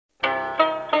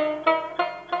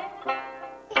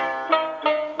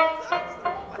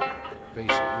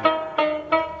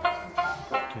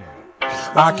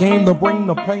I came to bring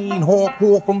the pain,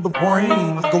 hardcore from the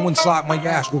brain. Let's go inside my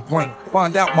astral plane,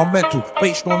 find out my mental,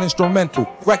 based on instrumental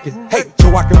record. Hey,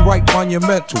 so I can write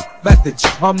monumental methods.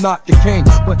 I'm not the king,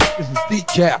 but this is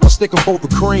decaf. I stick 'em for the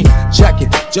cream. Check it,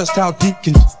 just how deep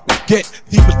can get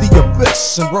deep as the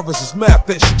abyss, and brothers is mad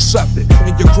fish, accept it.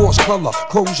 In your cross color,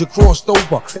 clothes you crossed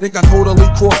over. Think I totally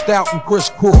crossed out and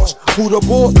crisscross. Who the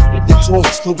boss? It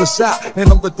talks to the south,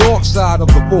 and I'm the dark side of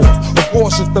the force. Of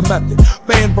course it's the method,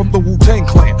 banned from the Wu-Tang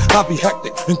Clan. I'll be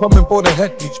hectic and coming for the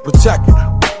headpiece, protect it.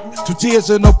 2 tears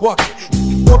in a bucket.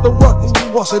 For the ruckus,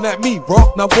 bustin' at me,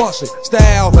 bro. Now bust it.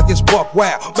 Style like it's buck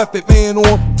wow. Method man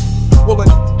on pulling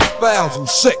fouls and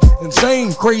sick,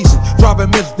 insane, crazy, driving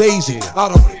Miss Daisy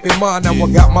out of in mind. Now I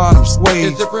got mine, I'm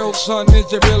swayed. Is it real, son?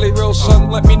 Is it really real,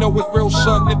 son? Let me know it's real,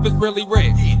 son, if it's really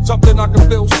real. Something I can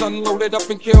feel, son, loaded up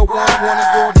and kill one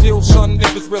and raw deal, son,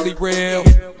 if it's really real.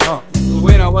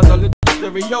 When I was a little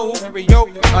stereo,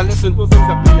 I listened to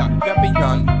some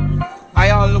Debian. I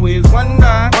always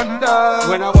wonder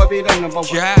when I was beating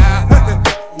about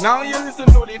Now you listen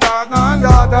to the doggone,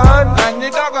 and the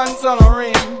doggone sun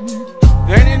rain.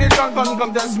 Then in the trunk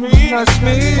come test me, me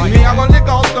I gonna lick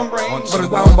out some brains.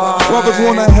 Brothers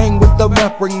wanna hang with the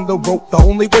map, bring the rope. The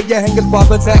only way you hang is by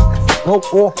the neck.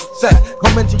 Rope or set,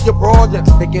 come into your projects,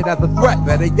 take it as a threat.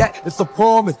 Better yet, it's a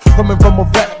promise, coming from a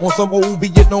vet on some old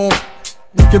Vietnam.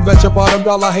 You can bet your bottom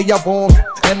dollar, hey, y'all bomb.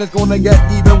 And it's gonna get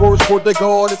even worse for the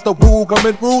guard. It's the rule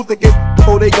coming through to get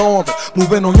before they gone.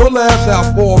 Moving on your last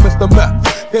outfall, Mr.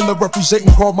 Meth. In the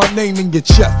representing, call my name in your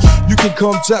chest. You can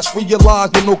come test, realize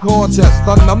with no contest.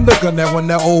 Son, I'm the gun that when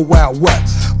that old Wild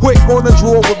West. Quick on the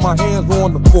drawer with my hands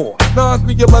on the floor.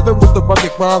 9-3-11 with the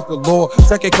rugged rhymes galore.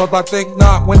 Second cause I think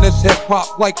not when it's hip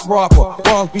hop like proper.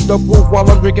 Rhymes be the proof while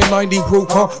I'm drinking 90 proof,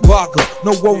 vodka,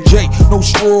 no OJ, no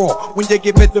straw. When you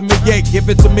give it to me, yeah, give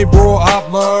it to me, bro.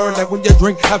 I've learned that when you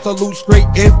drink absolute straight,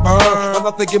 it burns. I'm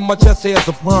not thinking my chest hair's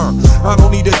a burn. I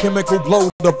don't need a chemical blow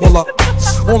to pull up.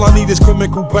 All I need is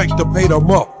chemical bank to pay them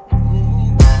up.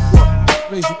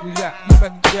 Basically that, you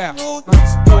better jab.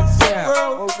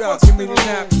 Oh God, give me the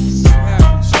nap.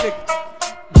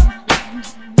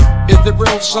 Is it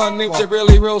real, son? Is it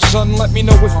really real, son? Let me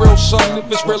know it's real, son,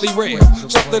 if it's really real.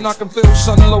 Something I can feel,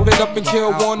 son, loaded up and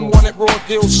kill one. Want it raw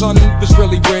deal, son, if it's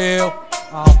really real.